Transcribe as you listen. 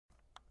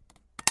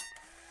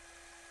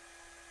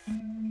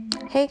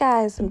Hey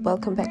guys, and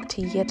welcome back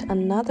to yet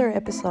another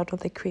episode of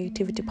the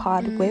Creativity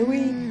Pod, where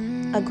we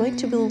are going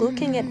to be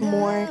looking at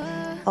more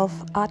of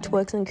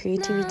artworks and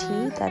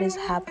creativity that is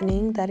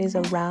happening, that is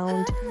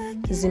around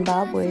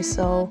Zimbabwe.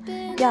 So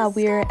yeah,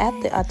 we're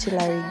at the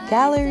Artillery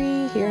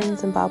Gallery here in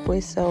Zimbabwe.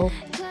 So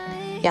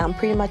yeah, I'm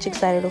pretty much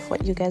excited of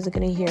what you guys are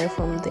going to hear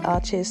from the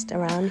artists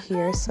around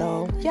here.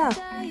 So yeah,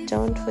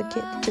 don't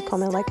forget to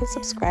comment, like, and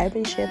subscribe,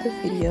 and share the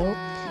video.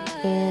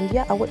 And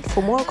yeah, I wait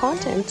for more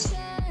content.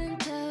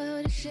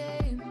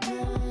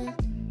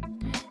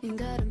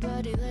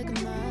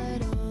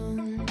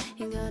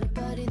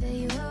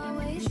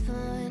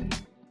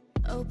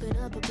 Open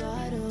up a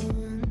bottle,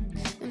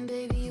 and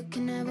baby, you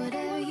can have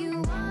whatever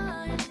you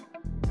want.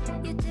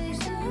 You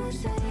taste so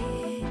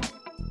sweet,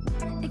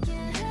 I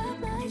can't help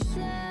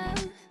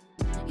myself.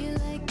 You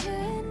like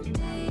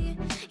candy,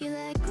 you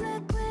like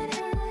liquid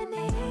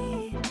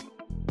honey.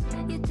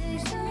 You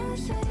taste so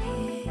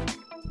sweet,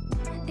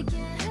 I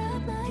can't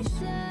help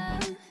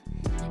myself.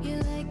 You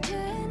like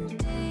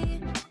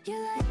candy, you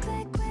like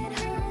liquid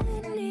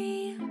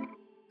honey.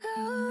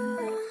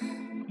 Oh.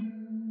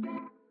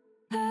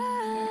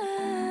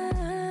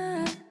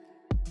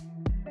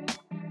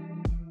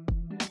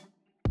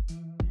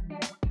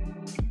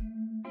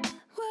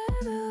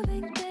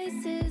 Moving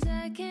places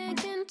I can't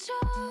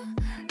control.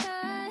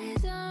 I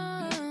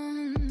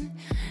don't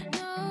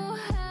know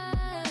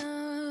how.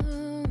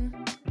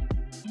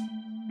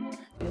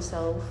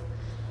 Yourself,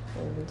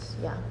 and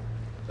yeah.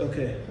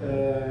 Okay,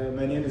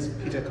 my name is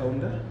Peter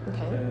Kaunda.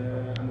 Okay.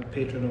 I'm a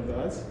patron of the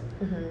arts,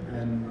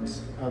 and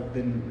I've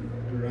been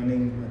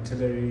running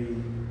Artillery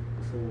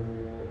for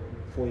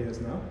 4 years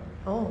now.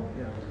 Oh.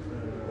 Yeah,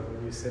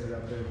 we set it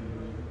up in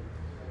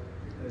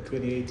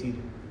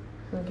 2018.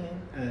 Okay.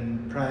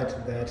 And prior to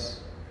that,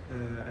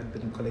 I'd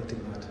been collecting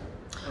art.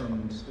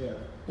 And yeah.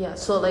 Yeah,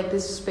 so like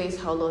this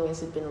space, how long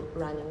has it been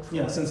running for?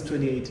 Yeah, since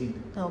 2018.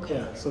 Okay.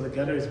 Yeah, so the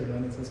gallery's been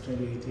running since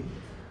 2018.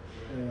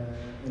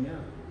 And yeah.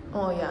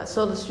 Oh yeah,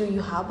 so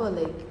you have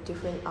like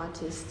different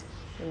artists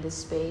in this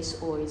space,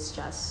 or it's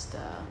just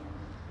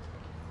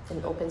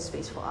an open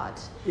space for art?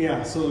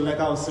 Yeah, so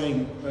like I was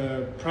saying,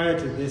 prior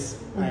to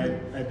this,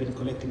 I'd been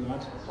collecting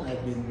art. Okay.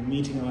 I'd been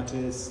meeting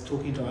artists,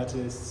 talking to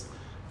artists,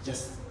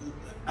 just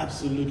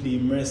absolutely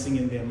immersing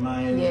in their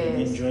mind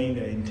and enjoying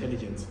their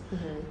intelligence.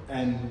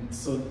 And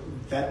so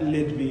that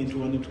led me into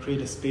wanting to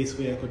create a space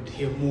where I could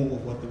hear more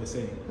of what they were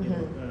saying. You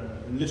know,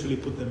 literally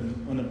put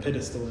them on a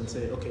pedestal and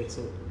say, okay,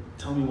 so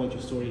tell me what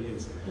your story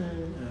is.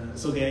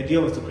 So the idea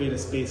was to create a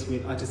space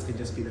where artists can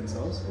just be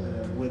themselves,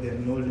 where there are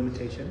no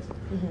limitations,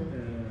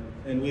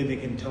 and where they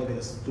can tell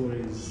their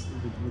stories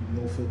with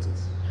no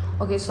filters.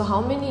 Okay, so how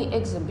many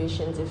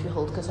exhibitions if you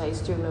hold? Because I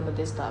still remember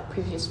this, the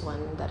previous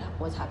one that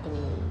was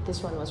happening.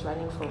 This one was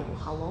running for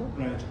how long?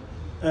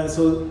 Right.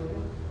 So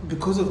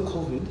because of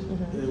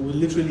COVID, we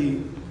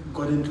literally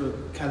got into a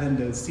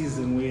calendar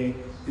season where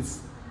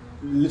it's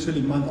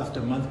literally month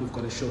after month we've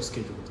got a show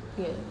scheduled.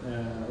 Yeah.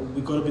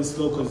 We got a bit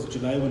slow because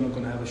July we're not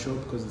going to have a show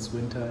because it's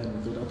winter,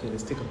 and we thought, okay,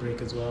 let's take a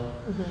break as well.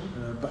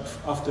 But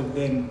after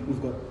then,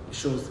 we've got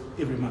shows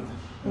every month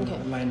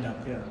lined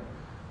up. Yeah.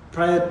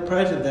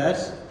 Prior to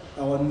that,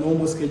 our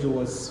normal schedule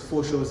was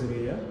 4 shows in a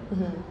year.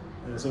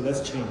 So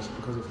that's changed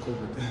because of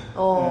COVID.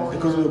 Oh,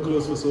 because we were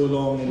closed for so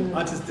long, and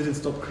artists didn't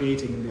stop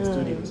creating in their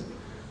studios.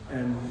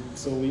 And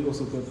so we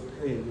also thought,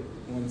 hey,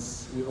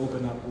 once we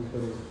open up,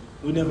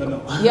 we never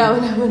know. Yeah,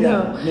 we never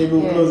know. Maybe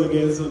we'll close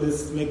again, so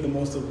let's make the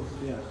most of it.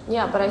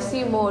 Yeah, but I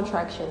see more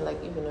traction,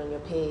 like even on your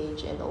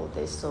page and all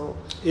this. So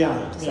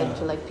decided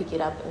to like pick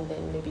it up and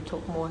then maybe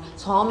talk more.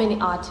 So how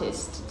many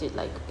artists did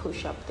like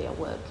push up their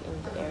work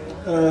in the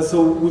area?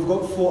 So we've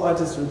got 4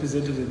 artists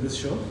represented in this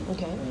show.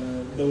 Okay.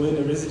 They were in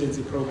a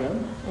residency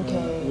program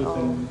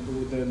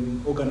with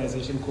an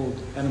organization called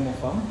Animal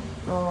Farm.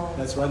 Oh.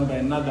 That's run by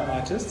another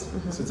artist.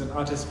 So it's an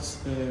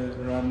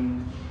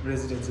artist-run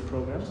residency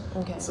program.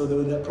 Okay. So they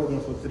were in that program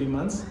for 3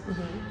 months,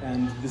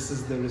 and this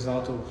is the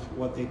result of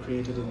what they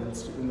created in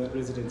that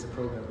residency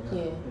program.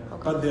 Yeah.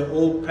 Okay. But they're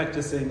all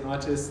practicing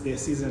artists. They're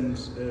seasoned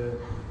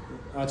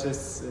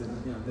artists,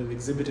 and they've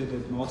exhibited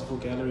at multiple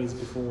galleries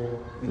before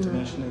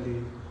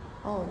internationally.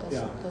 Oh,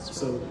 that's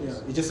so really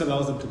nice. it just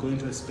allows them to go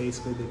into a space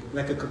where they,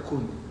 like a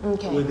cocoon,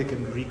 where they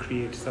can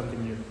recreate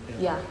something new.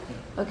 Yeah.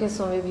 Okay,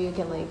 so maybe you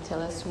can like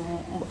tell us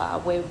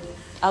where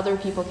other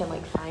people can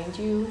like find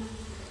you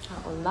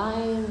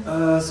online.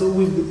 So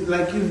we've,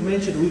 like you've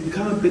mentioned, we've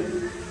become a bit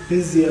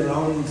busy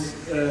around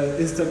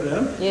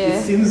Instagram. Yeah.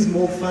 It seems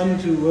more fun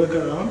to work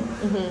around.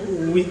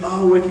 We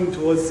are working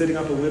towards setting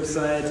up a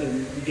website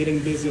and getting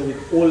busier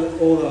with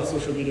all our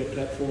social media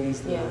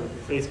platforms, the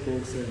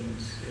Facebooks and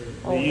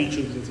the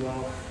YouTubes as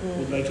well.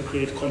 We'd like to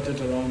create content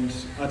around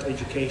art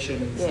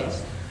education and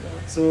stuff.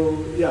 So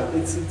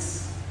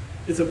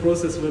it's a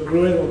process. We're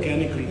growing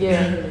organically.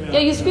 Yeah,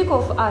 you speak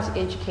of art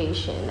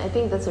education. I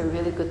think that's a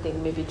really good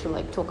thing maybe to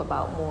like talk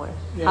about more.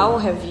 How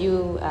have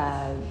you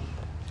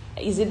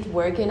is it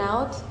working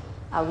out?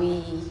 Are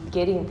we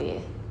getting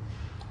there?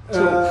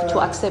 to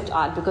accept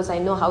art? Because I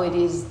know how it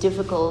is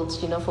difficult,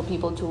 for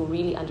people to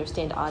really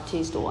understand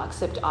artists or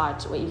accept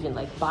art or even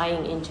like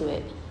buying into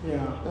it.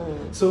 Yeah.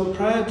 So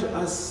prior to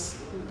us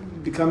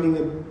becoming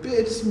a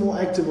bit more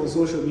active on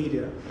social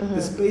media,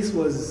 the space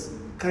was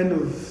kind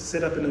of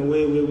set up in a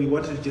way where we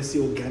wanted to just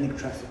see organic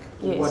traffic,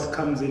 what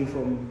comes in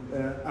from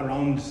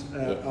around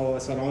our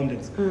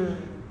surroundings.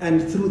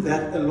 And through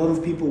that, a lot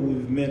of people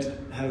we've met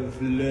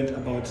have learned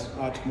about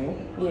art more,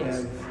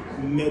 have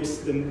met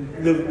them,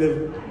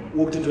 they've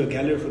walked into a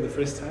gallery for the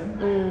first time.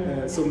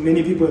 So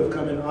many people have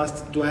come and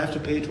asked, do I have to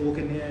pay to walk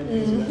in here? And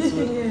things of that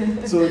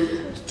sort. So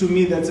to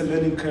me, that's a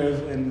learning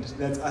curve, and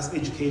that's us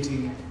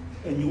educating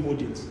a new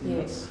audience.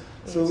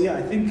 So yeah,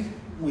 I think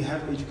we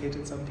have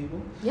educated some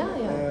people.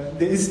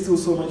 There is still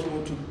so much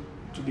more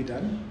to be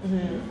done.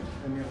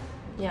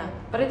 Yeah,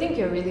 but I think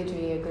you're really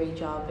doing a great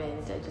job,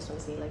 and I just want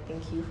to say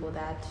thank you for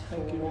that, for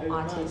more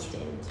artists,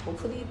 and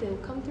hopefully they'll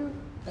come through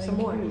some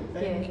more.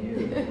 Thank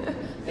you.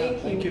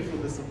 Thank you for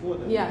the support.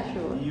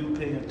 Sure. You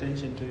paying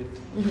attention to it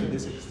to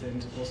this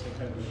extent also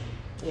kind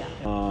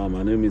of.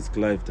 My name is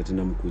Clive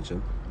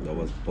Mukucha. I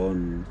was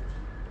born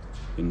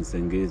in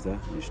Sengeza,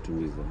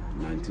 Chivhinge,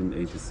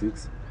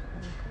 1986.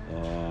 I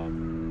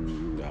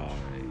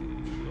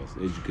was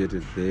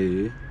educated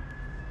there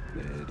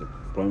at a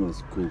primary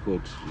school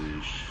called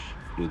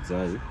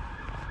Ludzai.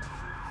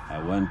 I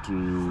went to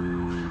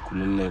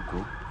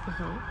Kuleleko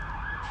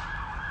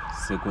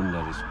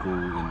secondary school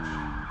in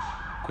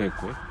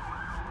Kwekwe.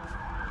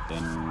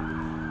 Then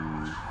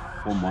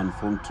Form 1,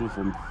 Form 2,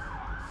 Form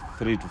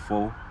 3 to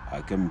 4,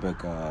 I came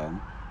back. I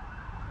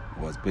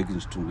was back in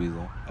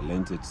Chivhinge. I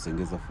learned at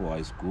Sengeza 4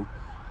 High School.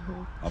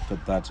 After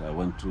that, I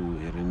went to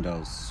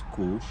Herindau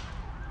School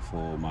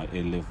for my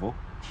A level.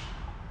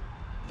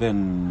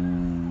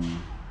 Then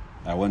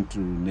I went to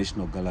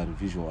National Gallery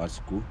Visual Art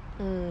School.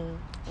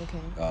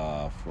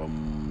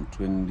 From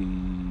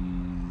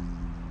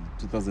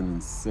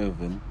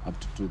 2007 up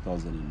to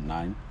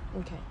 2009.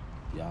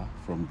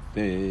 From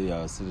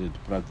there, I started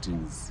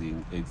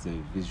practicing as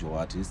a visual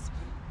artist.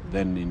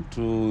 Then in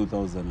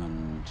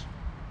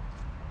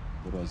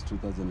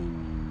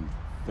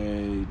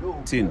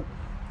 2013,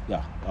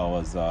 I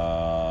was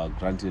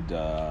granted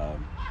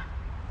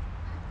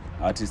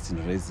artist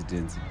in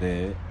residence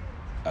there,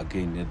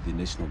 again at the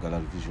National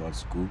Gallery Visual Art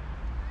School.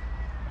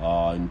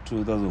 In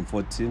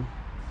 2014,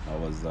 I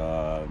was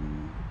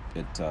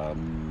at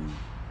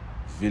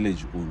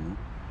Village Unu,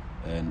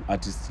 an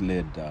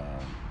artist-led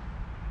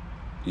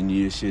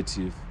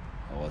initiative.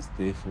 I was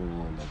there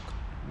for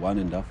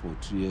 1.5 or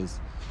 2 years.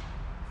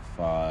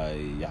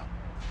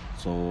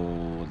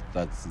 So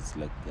that's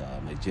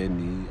my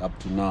journey up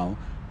to now.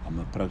 I'm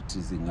a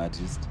practicing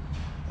artist.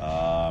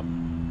 What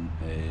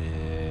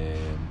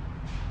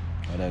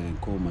I can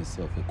call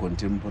myself a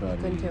contemporary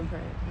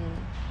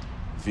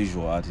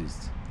visual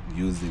artist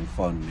using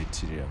found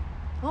material.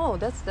 Oh,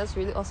 that's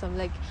really awesome.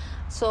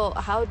 So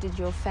how did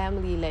your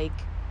family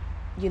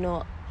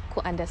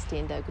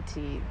understand that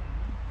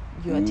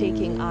you are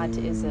taking art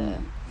as a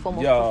form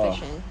of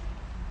profession?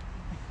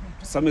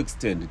 To some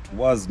extent, it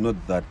was not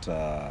that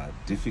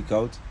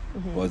difficult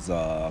because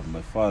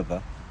my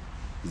father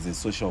is a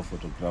social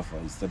photographer.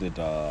 He started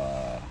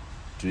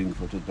doing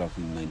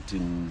photography in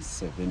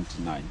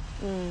 1979.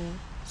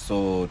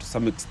 So to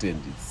some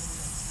extent, it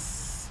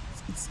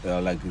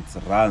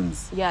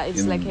runs.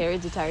 It's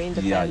hereditary in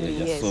the family.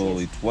 Yes, so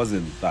it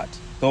wasn't that.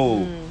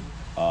 Though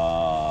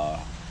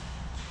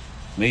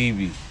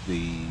maybe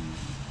they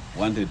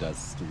wanted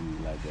us to be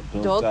like a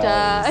doctor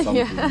or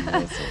something.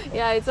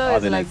 It's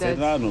always then like I said,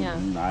 that.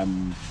 No,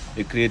 I'm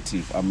a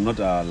creative. I'm not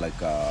an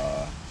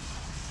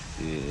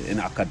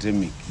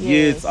academic.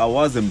 Yes, I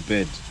wasn't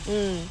bad.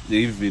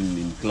 Even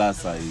in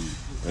class, I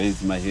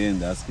raised my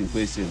hand asking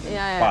questions.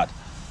 But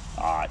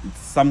it's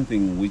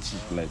something which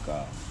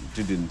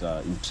didn't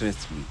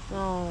interest me.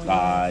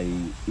 I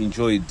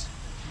enjoyed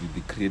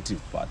the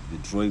creative part, the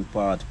drawing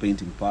part,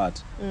 painting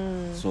part.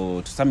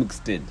 So to some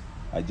extent,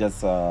 I just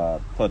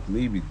thought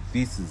maybe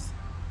this is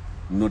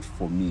not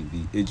for me.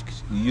 The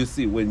education. You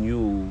see, when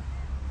you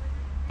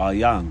are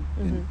young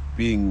and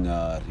being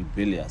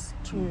rebellious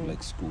to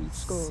school,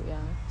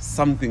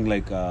 something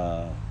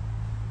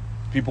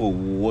people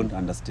won't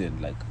understand.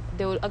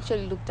 They will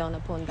actually look down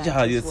upon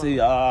that. You say,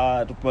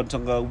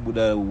 tupatanga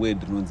buda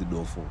word nonzi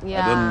dofo.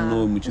 I don't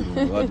know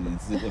Michirungu.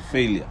 It's a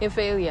failure. A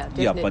failure,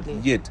 definitely.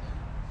 But yet,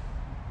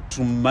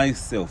 to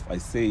myself, I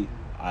say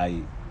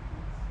I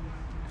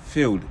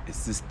failed a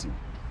system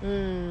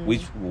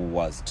which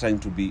was trying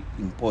to be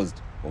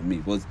imposed on me.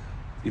 Because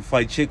if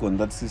I check on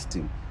that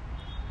system,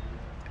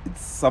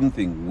 it's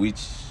something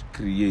which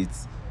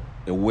creates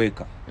a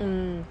worker,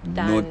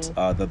 not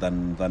other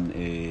than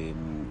an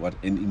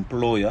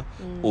employer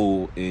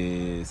or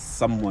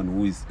someone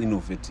who is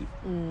innovative.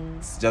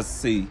 It's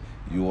just say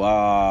you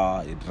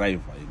are a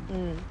driver.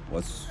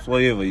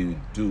 Whatsoever you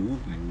do,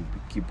 you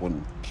keep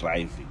on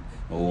driving.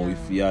 Or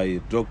if you are a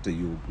doctor,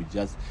 you will be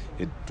just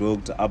a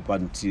doctor up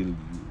until you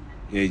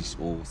age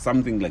or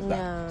something like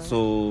that.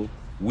 So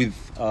with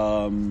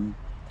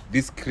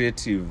this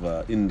creative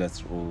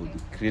industry or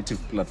the creative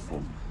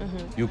platform,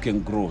 you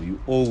can grow. You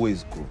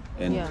always grow,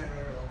 and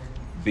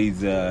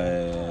there's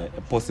a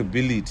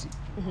possibility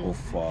of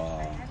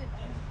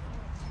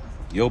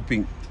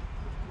helping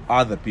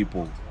other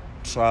people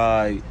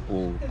try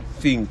or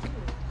think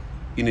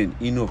in an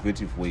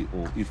innovative way,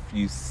 or if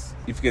you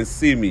can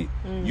see me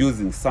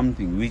using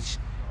something which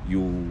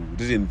you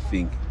didn't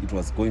think it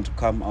was going to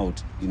come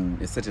out in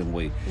a certain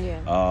way.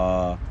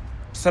 To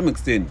some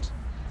extent,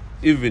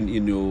 even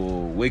in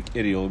your work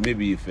area, or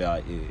maybe if you are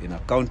an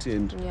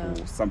accountant or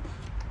to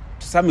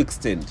some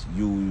extent,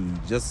 you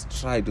just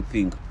try to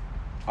think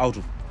out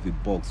of the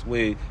box,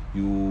 where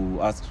you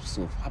ask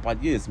yourself,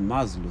 but yes,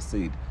 Maslow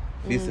said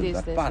this and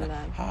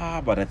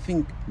that, but I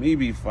think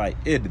maybe if I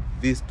add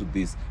this to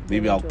this,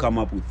 maybe I'll come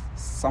up with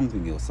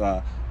something else.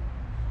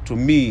 To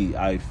me,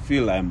 I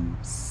feel I'm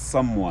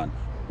someone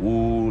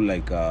who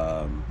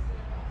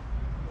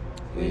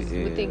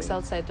who thinks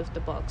outside of the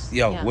box.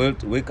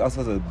 Work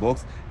outside of the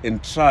box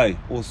and try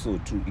also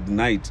to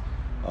ignite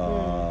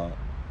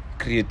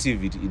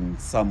creativity in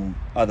some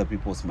other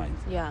people's minds.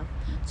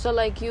 So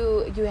like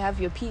you have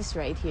your piece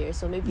right here,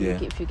 so maybe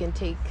if you can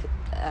take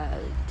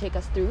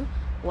us through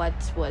what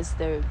was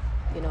the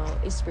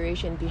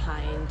inspiration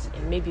behind,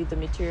 and maybe the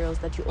materials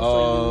that you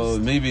also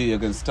used. Maybe I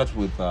can start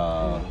with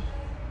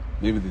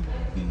maybe the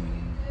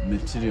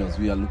materials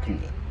we are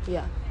looking at.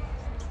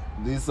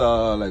 These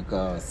are like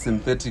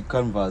synthetic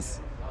canvas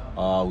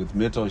with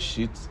metal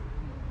sheets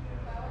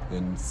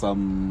and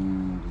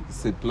some,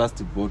 say,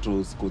 plastic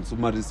bottles,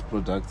 consumerist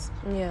products.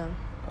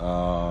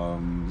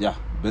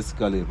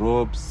 Basically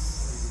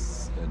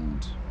ropes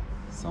and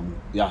some.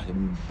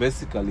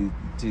 Basically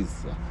it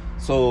is.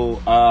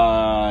 So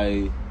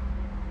I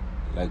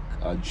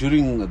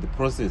during the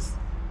process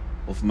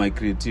of my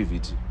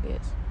creativity.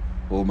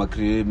 Or my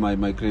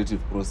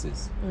creative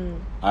process,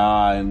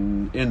 I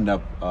end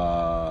up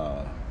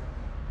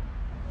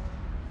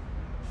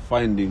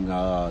finding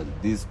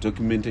these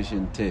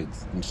documentation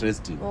tags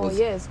interesting.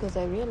 Because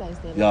I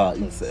realized that.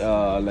 It's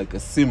like a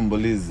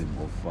symbolism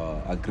of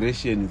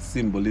aggression, it's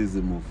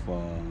symbolism of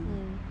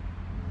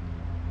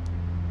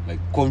like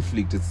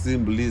conflict, it's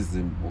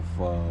symbolism of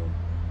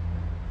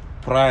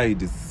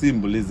pride, it's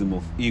symbolism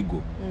of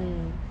ego.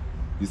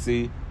 You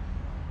see.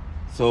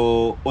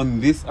 So on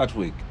this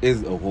artwork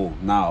as a whole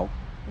now,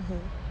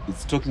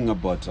 it's talking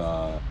about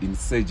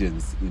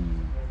insurgents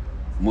in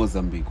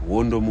Mozambique,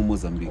 Wondomu,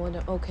 Mozambique.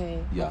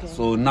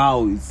 So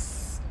now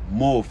it's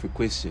more of a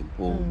question,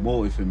 or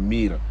more of a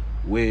mirror,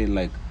 where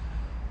like,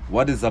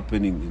 what is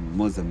happening in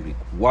Mozambique?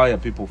 Why are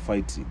people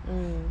fighting?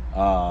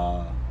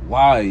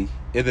 Why,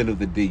 at the end of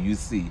the day, you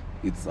see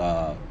it's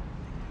the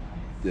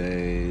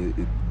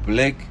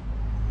black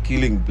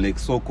killing black,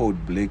 so-called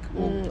black,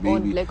 or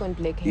maybe black on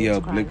black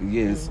hate crime. Black,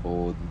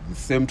 or the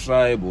same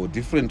tribe or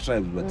different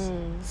tribes, but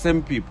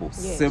same people,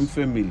 same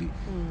family,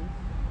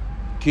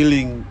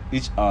 killing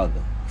each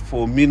other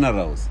for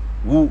minerals.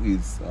 Who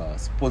is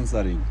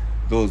sponsoring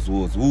those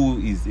wars? Who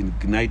is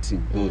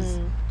igniting those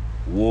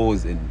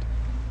wars? And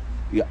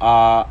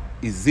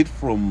is it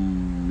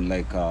from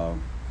like what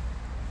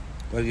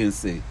can you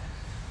say?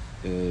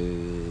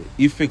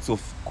 Effects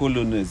of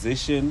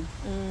colonization,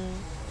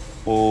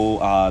 or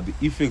the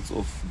effects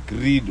of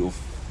greed of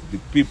the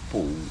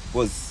people?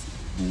 Because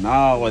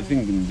now I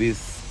think in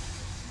this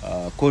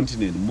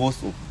continent,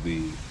 most of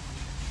the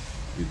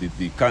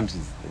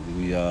countries,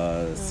 we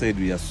are said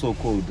we are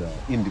so-called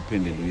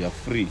independent, we are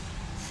free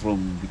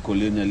from the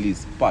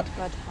colonialists, but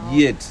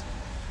yet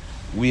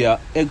we are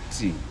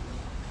acting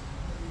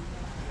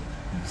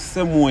the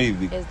same way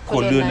the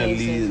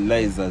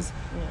colonializers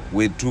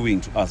were doing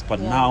to us,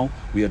 but now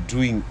we are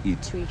doing it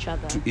to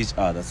each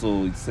other.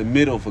 So it's a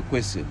matter of a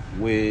question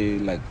where,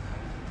 like,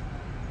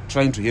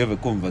 trying to have a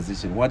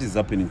conversation, what is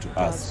happening to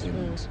us,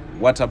 and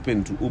what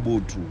happened to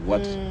Ubuntu,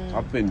 what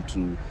happened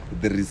to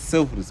the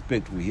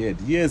self-respect we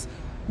had. Yes,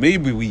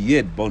 maybe we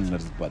had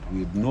boundaries, but we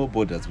had no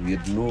borders, we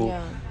had no...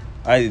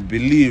 I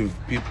believe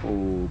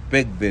people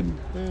back then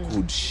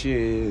could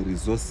share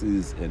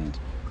resources and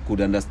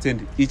could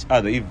understand each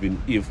other, even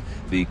if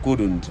they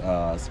couldn't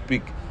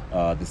speak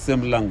the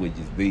same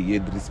languages. They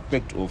had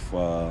respect of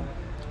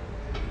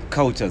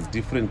cultures,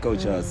 different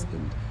cultures.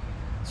 And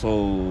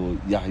so,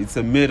 it's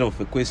a matter of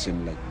a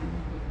question, like,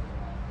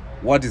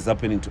 what is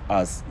happening to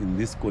us in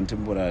this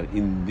contemporary,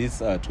 in this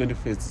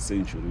 21st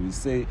century? We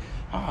say,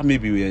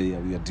 maybe we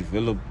are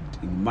developed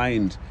in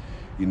mind,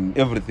 in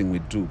everything we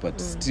do, but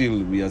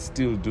still we are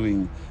still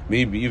doing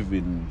maybe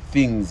even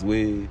things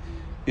where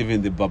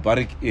even the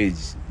barbaric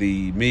age,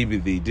 they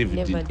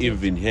didn't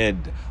even had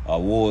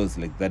wars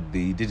like that.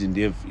 They didn't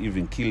have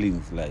even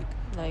killings like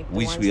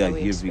which we are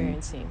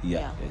having. So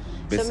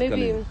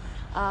maybe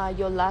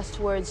your last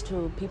words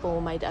to people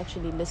who might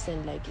actually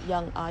listen, like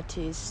young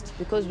artists,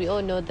 because we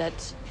all know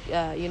that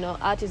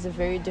art is a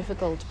very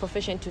difficult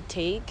profession to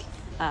take.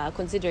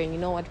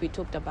 Considering what we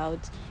talked about,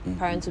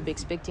 parents will be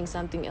expecting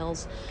something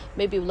else.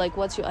 Maybe like,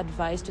 what's your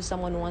advice to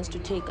someone who wants to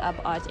take up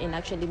art and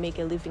actually make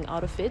a living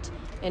out of it?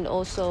 And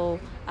also,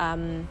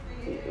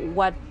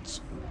 what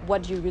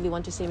what do you really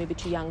want to say maybe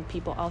to young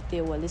people out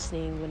there who are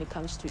listening when it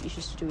comes to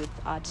issues to do with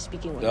art,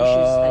 speaking on issues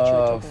that you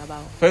were talking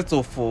about? First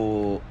of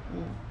all,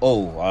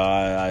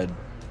 I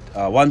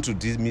want to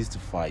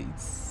demystify.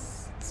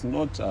 It's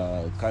not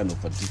kind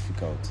of a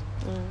difficult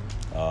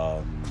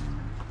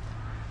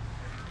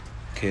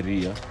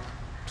career.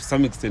 To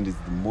some extent, it's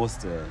the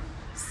most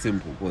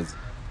simple because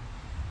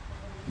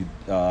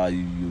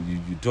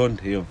you don't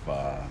have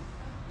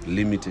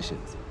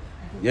limitations.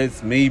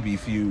 Yes, maybe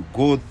if you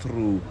go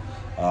through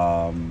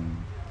an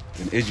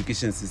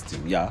education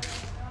system,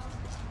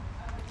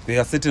 there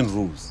are certain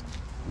rules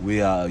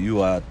where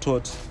you are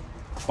taught,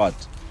 but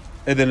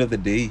at the end of the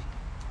day,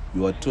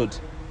 you are taught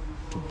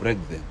to break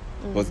them.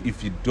 Because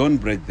if you don't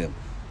break them,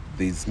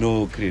 there's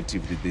no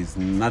creativity. There's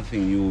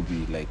nothing you will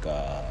be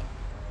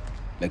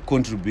like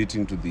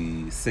contributing to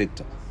the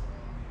sector.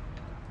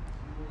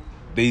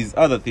 There is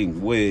other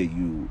thing where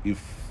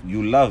if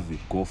you love it,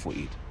 go for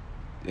it,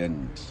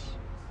 and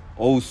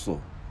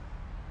also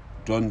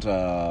don't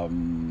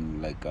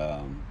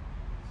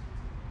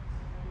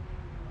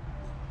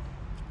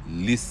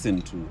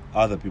listen to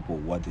other people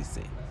what they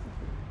say.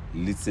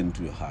 Listen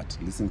to your heart.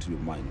 Listen to your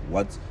mind.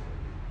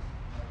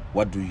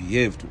 What do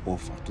you have to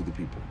offer to the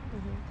people?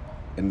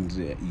 And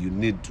you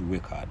need to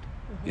work hard,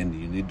 and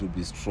you need to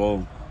be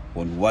strong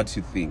on what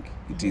you think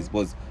it is,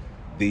 because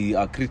they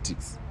are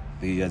critics.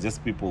 They are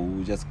just people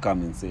who just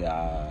come and say,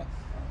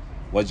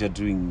 what you're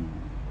doing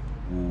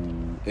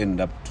will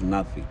end up to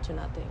nothing.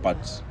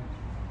 But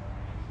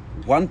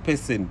one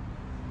person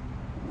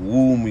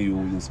whom you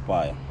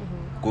inspire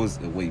goes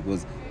away,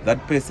 because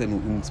that person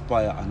will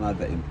inspire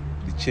another, and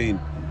the chain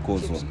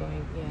goes on.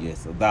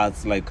 Yes,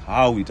 that's like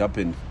how it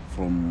happened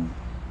from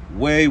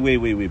way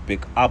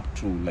back up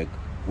to like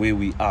where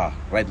we are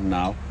right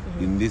now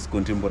in this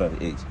contemporary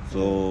age.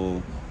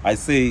 So I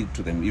say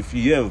to them, if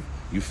you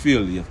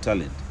feel you have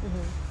talent,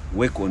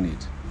 work on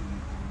it.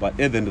 But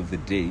at the end of the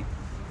day,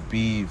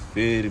 be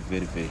very,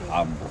 very, very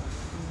humble.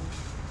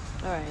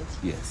 All right.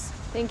 Yes.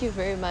 Thank you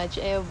very much.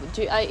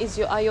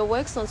 Are your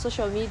works on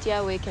social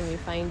media? Where can we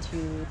find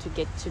you to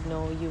get to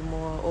know you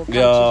more?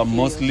 Or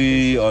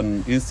mostly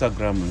on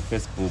Instagram and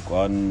Facebook.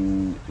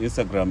 On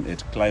Instagram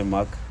at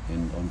Climac,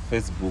 and on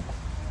Facebook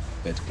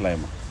at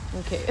Climac.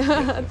 Okay.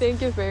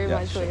 Thank you very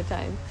much for your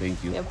time.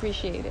 Thank you. We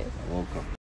appreciate it. You're welcome.